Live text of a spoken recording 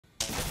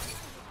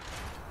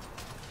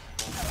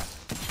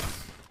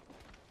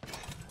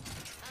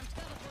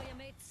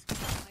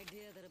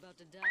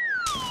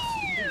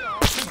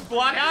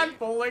Bloodhound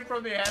falling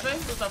from the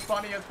heavens is the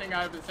funniest thing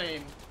I've ever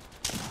seen.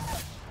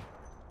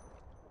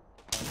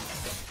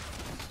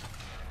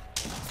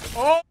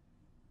 Oh!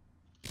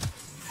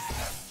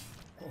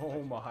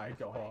 Oh my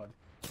god.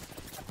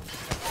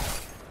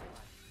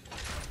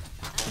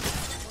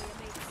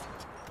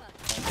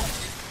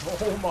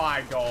 Oh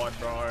my god,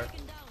 bro.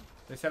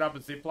 They set up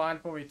a zip line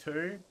for me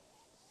too.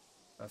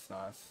 That's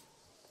nice.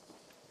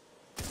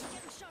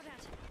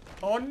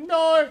 Oh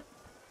no!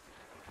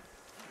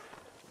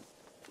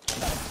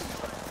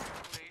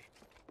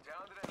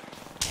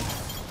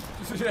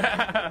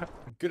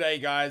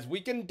 G'day guys,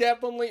 we can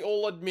definitely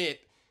all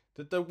admit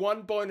that the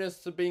one bonus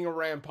to being a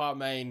Rampart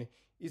main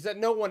is that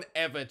no one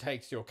ever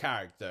takes your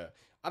character.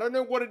 I don't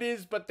know what it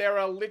is, but there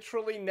are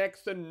literally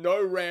next to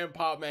no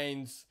Rampart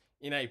mains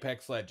in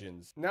Apex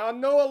Legends. Now, I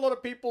know a lot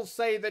of people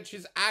say that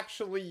she's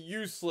actually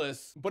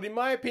useless, but in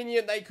my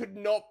opinion, they could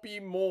not be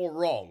more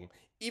wrong.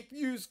 If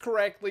used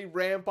correctly,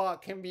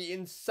 Rampart can be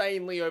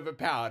insanely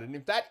overpowered, and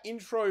if that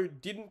intro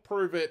didn't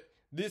prove it,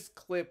 this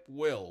clip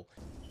will.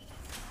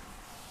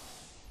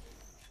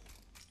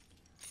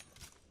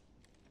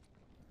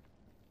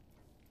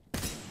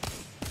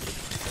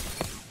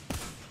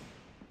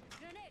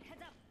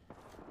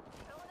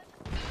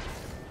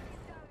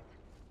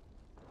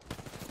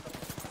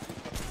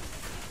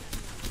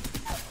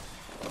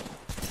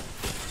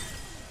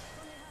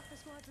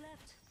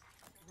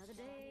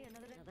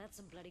 Now that's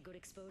some bloody good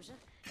exposure.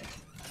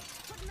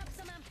 Putting up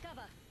some amp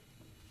cover.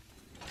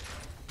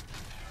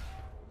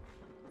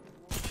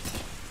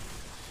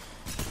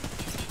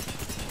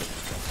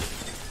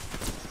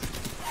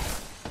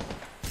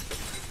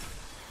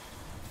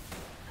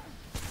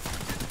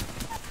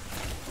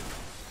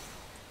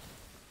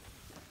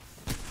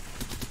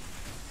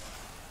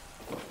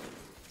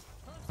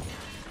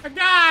 I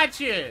got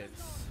you!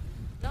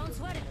 Don't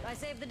sweat it. I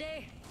saved the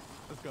day.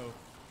 Let's go.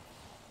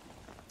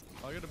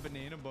 I got a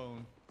banana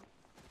bone.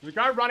 The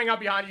guy running up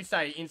behind you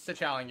say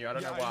insta-challenge you. I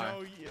don't know why. I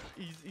know.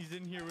 He's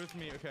in here with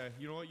me. Okay,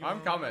 you know what?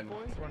 I'm coming.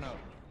 Run up.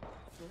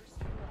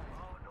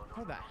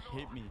 How'd that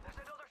hit me?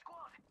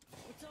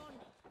 It's on.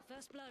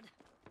 First blood.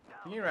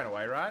 You ran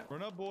away, right?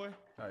 Run up, boy.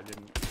 No, I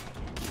didn't.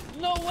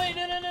 No, wait,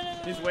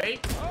 no. He's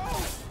weak.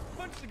 Oh!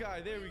 Punch the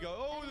guy. There we go.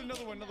 Oh,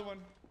 another one.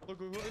 Look,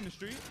 in the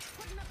street.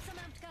 Putting up some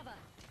amp cover.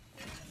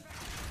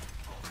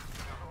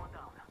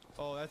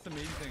 Oh, that's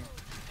amazing.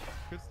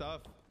 Good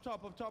stuff.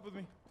 Top up top with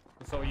me.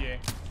 It's all you.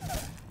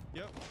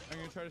 Yep. I'm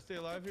gonna try to stay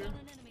alive here. Down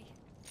an enemy.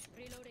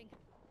 Reloading.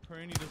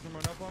 Praying he doesn't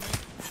run up on me.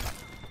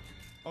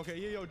 Okay,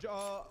 yeah, yo,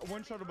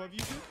 one shot above you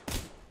two.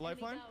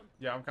 Lifeline.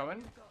 Yeah, I'm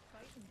coming.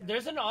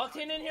 There's an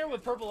Octane in here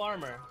with purple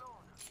armor.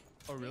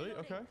 Oh, really?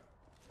 Okay.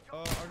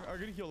 I'm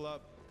gonna heal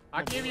up.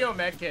 I'll give you a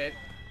med kit.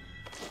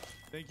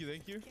 Thank you.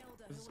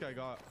 What's this guy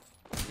got?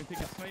 I'm gonna take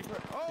a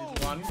sniper. Oh,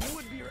 He's one. you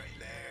would be right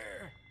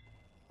there.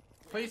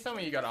 Please tell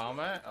me you got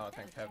armor. Oh,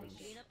 thank heavens.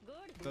 Clean up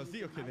good. Does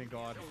he? Okay, thank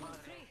God.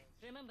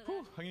 Remember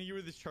Whew, that. I'm gonna get rid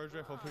of this charge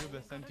rifle. I'll pick up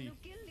that senti.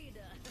 Kill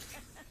leader.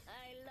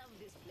 I love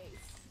this place.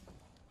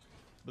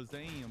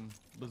 Bazam.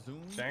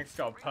 Bazoom. Shanks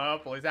got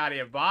purple. He's out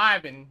here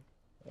vibing.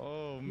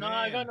 Oh, man. No,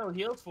 I got no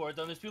heals for it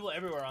though. There's people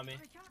everywhere on me.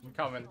 I'm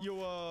coming.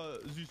 Yo,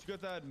 Zeus, you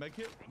got that med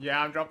kit?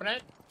 Yeah, I'm dropping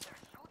it.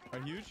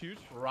 Huge.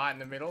 Right in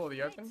the middle of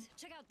the open.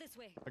 Check out this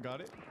way. I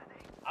got it.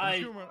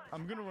 I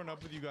I'm gonna run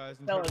up with you guys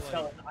and tell try it, to,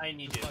 tell like, it. I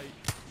need you.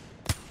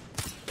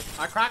 fight.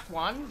 I cracked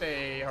one,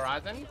 the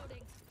horizon.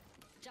 Reloading.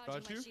 Got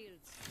Charging you? my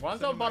shields. One's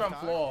Send on him bottom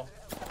back. floor.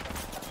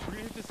 We're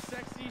gonna hit the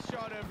sexy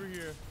shot over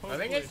here. I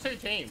think it's two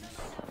teams.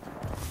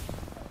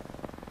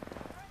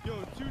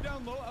 Yo, two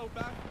down low, out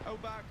back.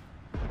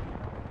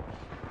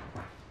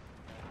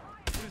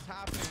 What is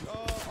happening?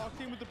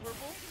 Octane with the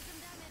purple.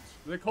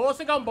 The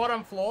Corsic on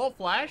bottom floor,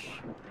 flash.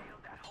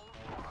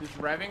 He's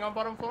revving on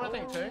bottom floor, I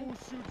think, too. Oh,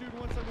 shoot, dude,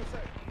 one sec.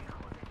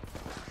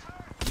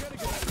 You gotta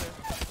get out of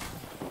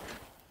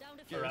there. Down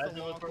to Yeah, Horizon there's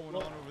a with lot going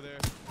purple. on over there.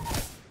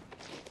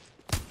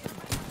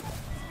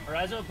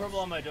 Horizon with purple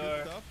on my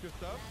door. Good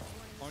stuff.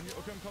 On you.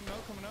 Okay, I'm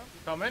coming up.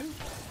 Coming.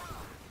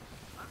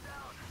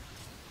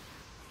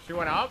 She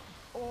went up.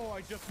 Oh,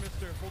 I just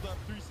missed her. Hold up,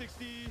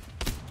 360.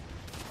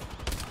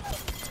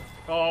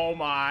 Oh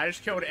my, I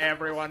just killed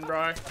everyone,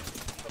 bro.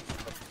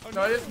 Oh,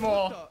 No, there's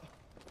more. what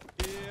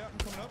the- Yeah, I'm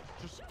coming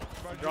up. Just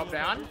Drop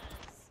down.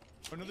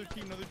 Another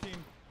team.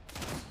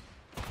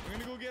 I'm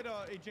gonna go get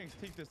a Jinx.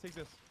 Take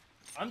this.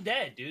 I'm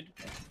dead, dude.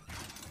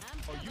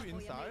 Oh, you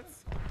inside?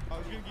 I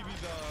was gonna give you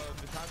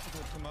the tactical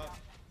to come up.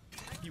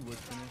 He would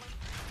finish.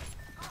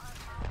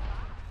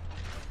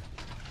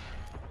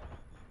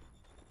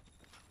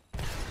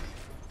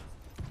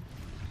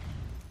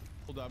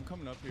 Hold on, I'm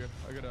coming up here.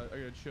 I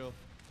gotta chill.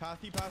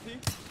 Pathy.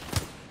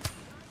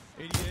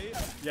 88.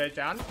 Yeah,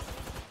 down.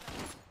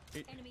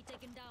 enemy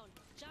taken down.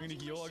 I'm gonna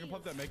heal. I can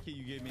pump that med kit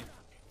you gave me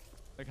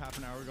like half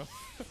an hour ago.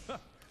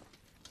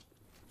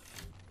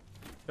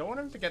 Don't want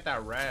him to get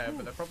that rev,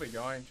 but they're probably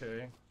going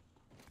to.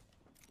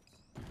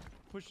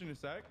 Push in a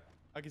sec.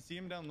 I can see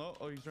him down low.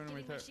 Oh, he's running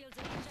right there. Shields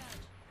are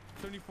recharged.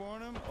 74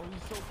 on him. Oh,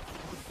 he's so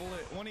good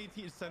bullet.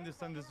 118. Send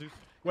this, Zeus.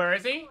 Where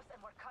is he?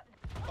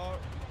 Oh,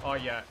 Oh,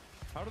 yeah.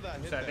 How did that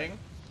hit Sending.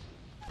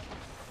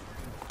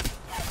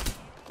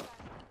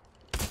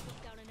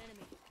 Took down an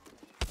enemy.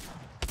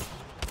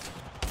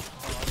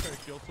 Oh, okay,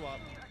 shield swap.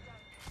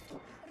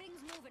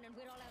 Rings moving and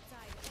we're all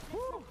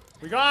outside.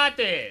 We got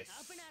this.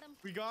 Up and at 'em.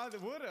 We got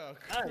it. What a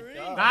Nice crazy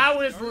job. That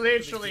was start to the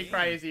literally game.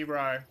 crazy,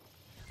 bro.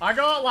 I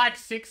got like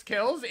 6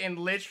 kills in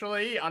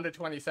literally under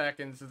 20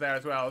 seconds there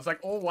as well. It's like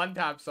all one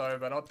taps over,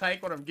 but I'll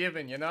take what I'm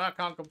given, you know? I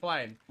can't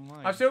complain. Oh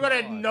my I've still got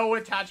God. no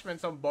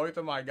attachments on both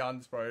of my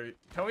guns, bro.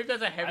 Tell me if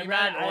there's a heavy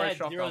mag or I a had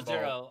shotgun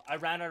 0-0. bolt. I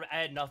ran out. I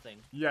had nothing.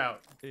 Yeah,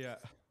 Yeah.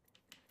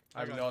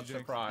 I'm got not you,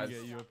 Jinx. surprised.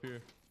 Get you up here.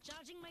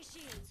 Charging my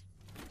shields.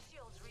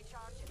 Shields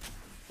recharging.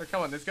 So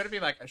come on, there's got to be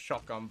like a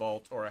shotgun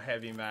bolt or a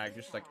heavy mag,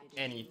 just like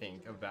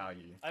anything of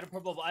value. I had a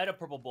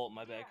purple bolt in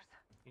my bag.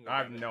 You can go I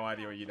have grab it. no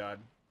idea what you did.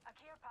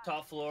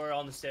 Top floor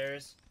on the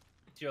stairs.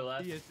 To your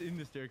left. Yeah, it's in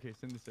the staircase.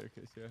 In the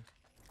staircase. Yeah.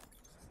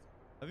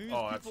 I think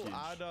Oh, there's that's people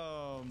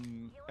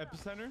huge. at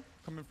epicenter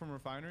coming from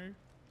refinery.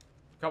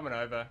 Coming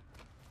over.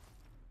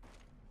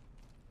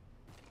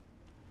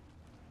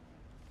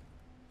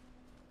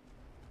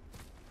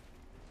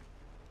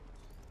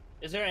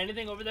 Is there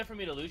anything over there for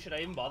me to loot? Should I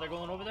even bother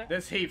going over there?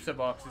 There's heaps of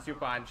boxes, you'll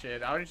find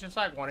shit. I was just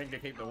like wanting to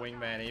keep the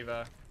wingman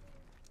either.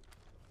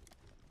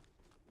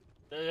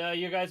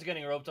 You guys are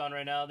getting roped on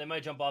right now. They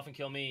might jump off and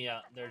kill me. Yeah,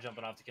 they're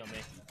jumping off to kill me.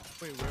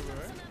 Wait, where?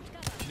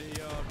 They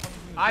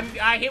coming from the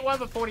I hit one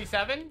for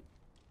 47.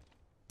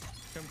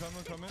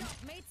 come in.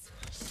 Mates,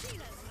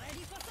 Sheena's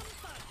ready for some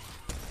fun.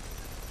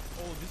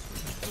 Oh, this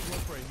is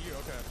rope right here.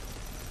 Okay.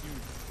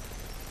 Huge.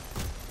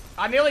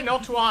 I nearly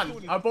knocked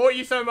one. I bought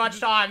you so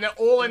much time. They're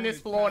all in this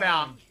floor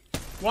now.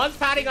 One's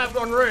padding up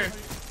on roof.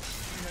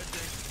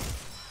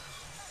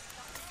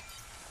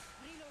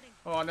 Reloading.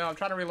 Oh no, I'm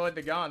trying to reload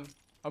the gun.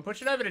 I'm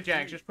pushing over to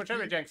Jenks. Just push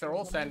over to Jenks. They're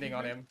all sending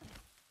on him.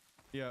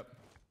 Yep.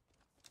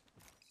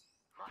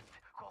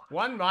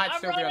 One might I'm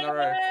still be on running the roof.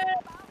 away!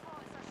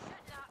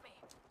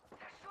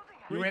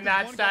 You Wait, in there's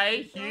that one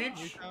guy stay? face down, Huge?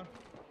 face down.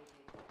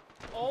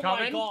 Oh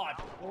Coming? my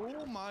god.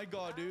 Oh my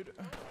god, dude.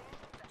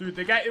 Dude,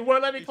 the gate, it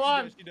won't let me She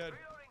climb. dead, she dead.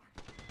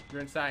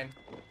 You're insane.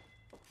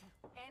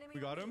 We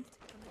got him.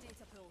 From the data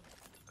pool.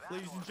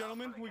 Ladies and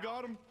gentlemen, we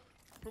got him.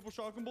 Purple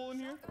shotgun bull in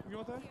here. You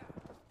want that?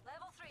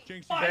 Level 3.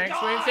 Jinx, My you Jenks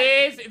God! wins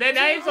his. Their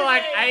names are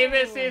like aim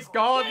assist,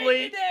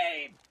 godly. Take the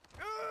name!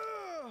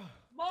 Ugh.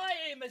 My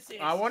aim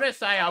assist. I want to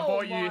say I Oh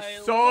bought you my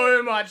so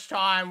Lord. much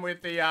time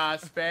with the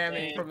spamming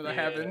Thank from the you,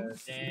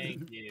 heavens.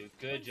 Thank you.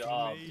 Good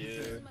job, Amazing.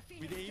 dude.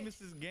 We the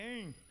Amos's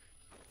gang.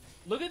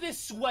 Look at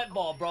this sweat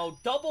ball, bro.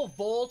 Double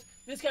volt.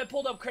 This guy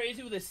pulled up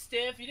crazy with a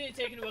stiff. He didn't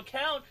take into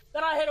account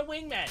that I had a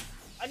wingman.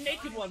 A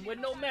naked one with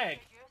no mag.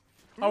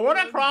 I want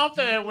to craft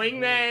a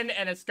wingman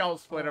and a skull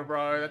splitter,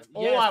 bro. That's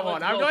all Yes, I let's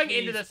want. I'm go, going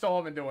into please. the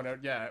storm and doing it.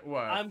 Yeah, it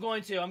works. I'm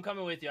going to. I'm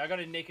coming with you. I got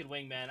a naked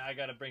wingman. I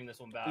gotta bring this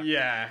one back.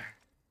 Yeah.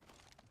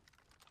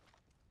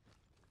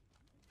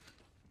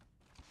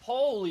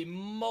 Holy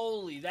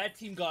moly, that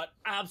team got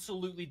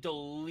absolutely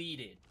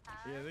deleted.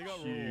 Yeah, they got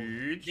rolled.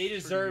 Huge. They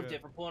deserved good.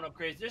 it for pulling up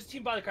crazy. There's a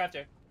team by the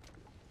crafter.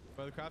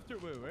 By the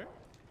crafter? Wait, where?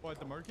 Oh, at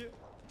the market?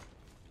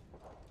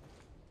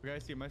 Okay, I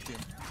see him. I see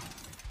him.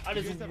 I You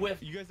just guys have-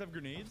 whiffed. You guys have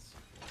grenades?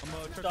 I'm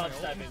check Stop my ult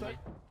sniping in a me. sec.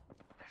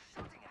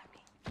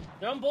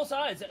 They're on both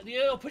sides.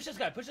 Yo, push this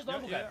guy. Push this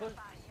normal yeah. guy. Push.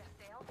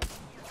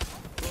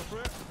 Go for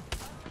it.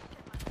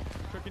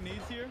 Freaking knees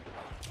here.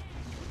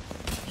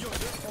 Yo,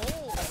 they're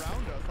all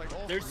around us, like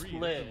all They're three.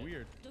 split. It's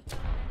weird. Took down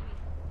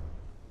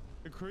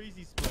an A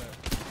crazy split.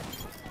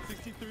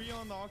 63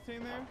 on the octane there.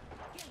 enemy.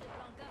 Killed it,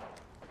 wrong gun.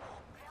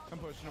 I'm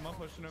pushing him. I'm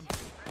pushing him.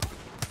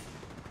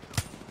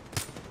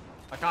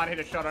 I can't hit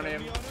a shot on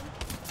him. 70 on him.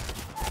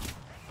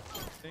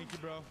 Thank you,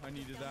 bro. I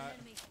needed that.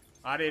 Enemy.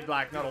 I did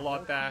like not a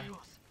lot there.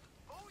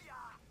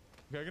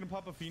 Okay, I'm gonna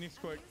pop a phoenix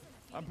quick.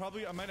 I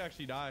might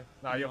actually die.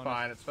 No, to be you're honest.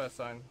 fine. It's first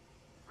zone.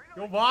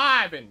 You're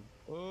vibing.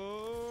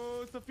 Oh,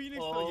 it's a phoenix.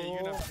 Oh. Yeah, you're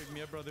gonna have to pick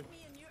me up, brother.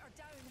 Me and you are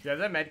down. Yeah,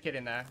 there's a med kit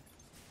in there.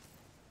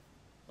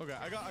 Okay,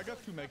 I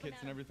got 2 med kits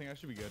and everything. I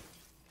should be good.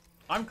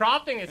 I'm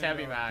crafting this And,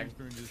 heavy mag. two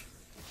syringes.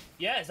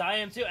 Yes, I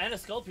am too. And a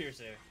skull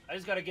piercer. I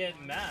just gotta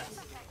get mass.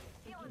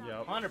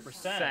 Yep.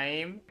 100%.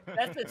 Same.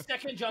 That's the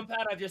second jump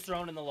pad I've just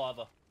thrown in the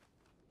lava.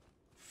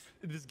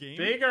 This game?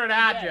 Figure it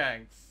out, Yeah.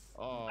 Jenks.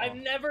 Oh. I've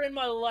never in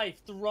my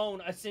life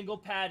thrown a single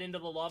pad into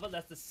the lava.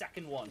 That's the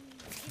second one.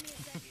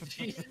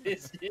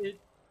 Jesus, dude.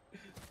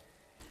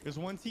 There's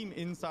one team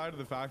inside of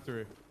the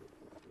factory.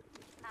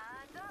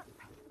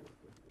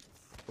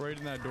 Right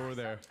in that door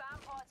there.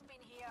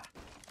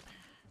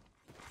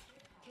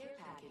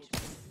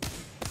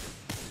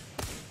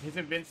 He's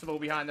invincible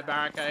behind the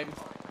barricade.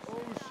 Oh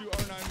shoot,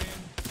 R9 man.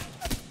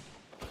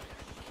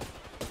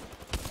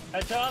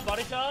 Headshot,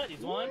 body shot. He's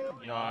one.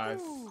 Nice.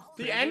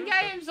 The end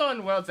games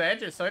on World's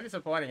Edge is so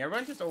disappointing.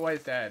 Everyone's just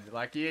always dead.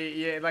 Like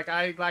like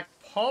I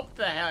popped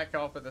the heck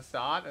off at the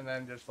start and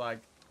then just like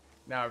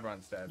now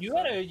everyone's dead. You so.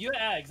 had a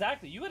yeah,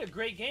 exactly. You had a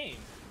great game.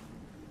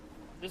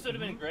 This would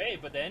have been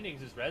great, but the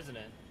ending's just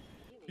resonant.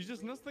 It's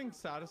just nothing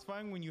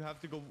satisfying when you have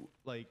to go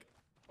like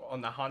on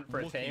the hunt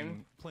for a looking,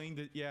 team. playing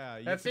the yeah.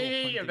 You That's have to go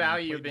the hunting and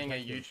value play of being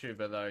a detective.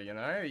 YouTuber though, you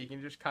know? You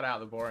can just cut out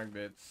the boring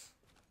bits.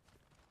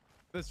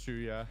 That's true,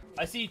 yeah.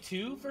 I see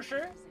 2 for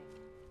sure.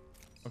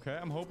 Okay,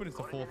 I'm hoping it's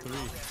a full 3.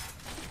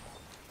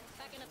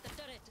 Backing up the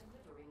turret.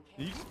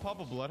 Did you just pop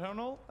a Bloodhound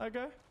ult, that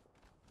guy?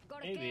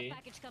 Got a Maybe. care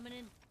package coming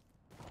in.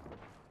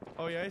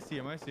 Oh yeah, I see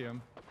him, I see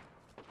him.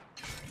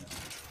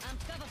 I'm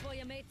cover for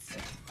you, mates.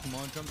 Come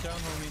on, jump down,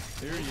 homie.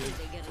 There he is.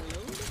 They get a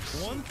load.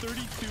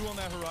 132 on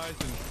that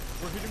horizon.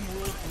 We're hitting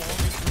world's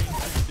longest range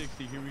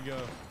 360. Here we go.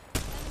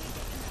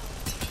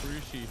 Where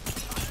is she?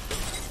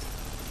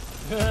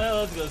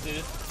 Let's go,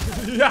 Zeus.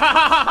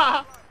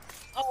 Yeah!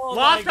 Oh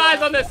Last my guy's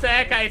God. on the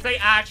staircase. He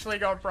actually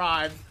got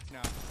primed.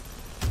 Nah.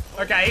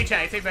 Okay, he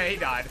chased him, but he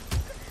died.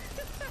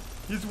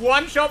 He's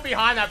one shot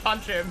behind that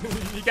punch him.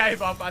 He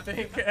gave up, I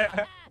think.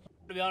 To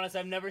be honest,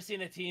 I've never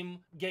seen a team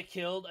get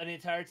killed, an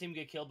entire team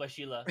get killed by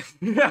Sheila.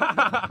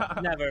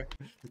 Bro, Never.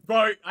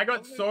 I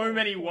got so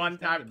many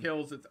one-tap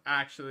kills, it's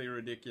actually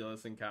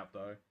ridiculous in cap,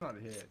 though. Not a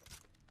hit.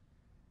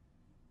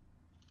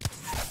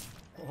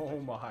 Oh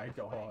my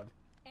god.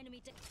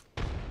 Enemy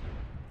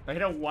I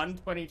hit a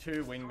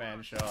 122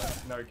 wingman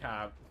shot. No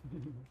cap.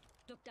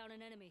 took down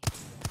an enemy.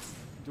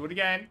 Do it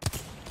again.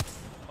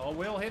 Oh,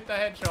 we'll hit the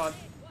headshot.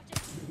 Hey, watch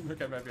it.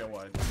 Okay, maybe I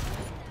won't.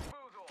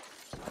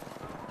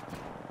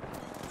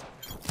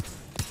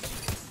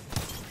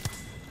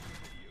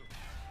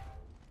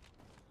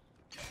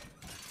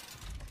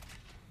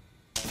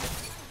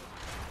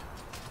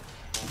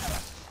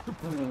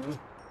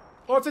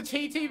 Oh, it's a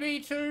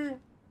TTV too.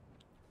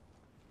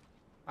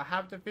 I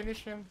have to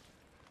finish him.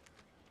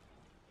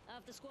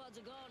 Half the squads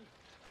are gone.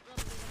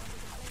 Probably the one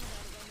with the flame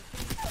guard is on the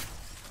field.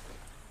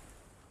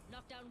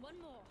 Knock down one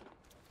more.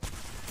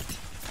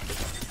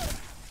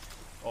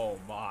 Oh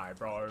my,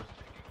 bro.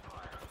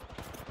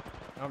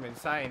 I'm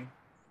insane.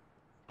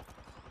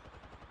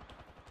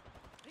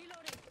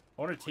 Reloading.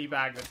 I want to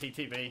teabag the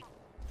TTV.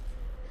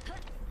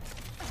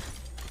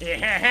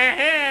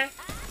 Yeah.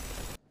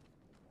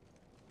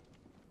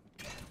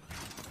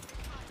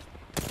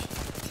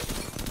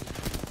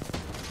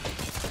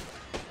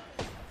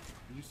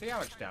 Did you see how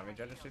much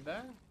damage I just did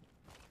there?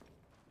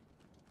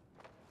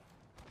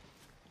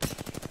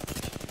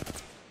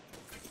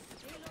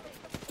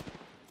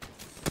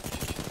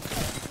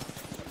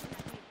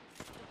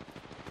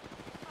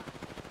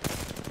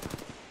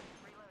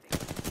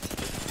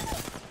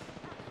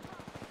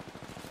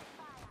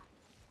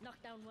 Knock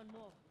down one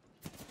more.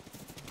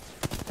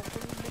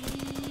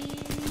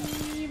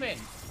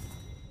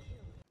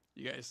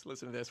 You guys,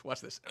 listen to this.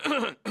 Watch this.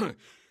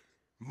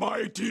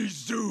 Mighty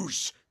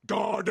Zeus,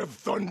 god of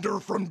thunder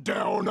from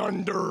down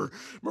under.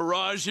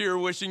 Mirage here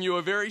wishing you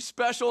a very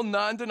special,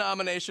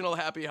 non-denominational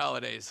happy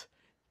holidays.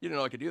 You didn't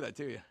know I could do that,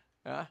 do you?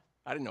 Huh?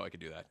 I didn't know I could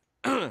do that.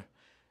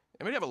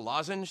 Anybody have a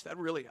lozenge? That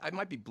really, I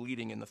might be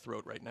bleeding in the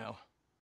throat right now.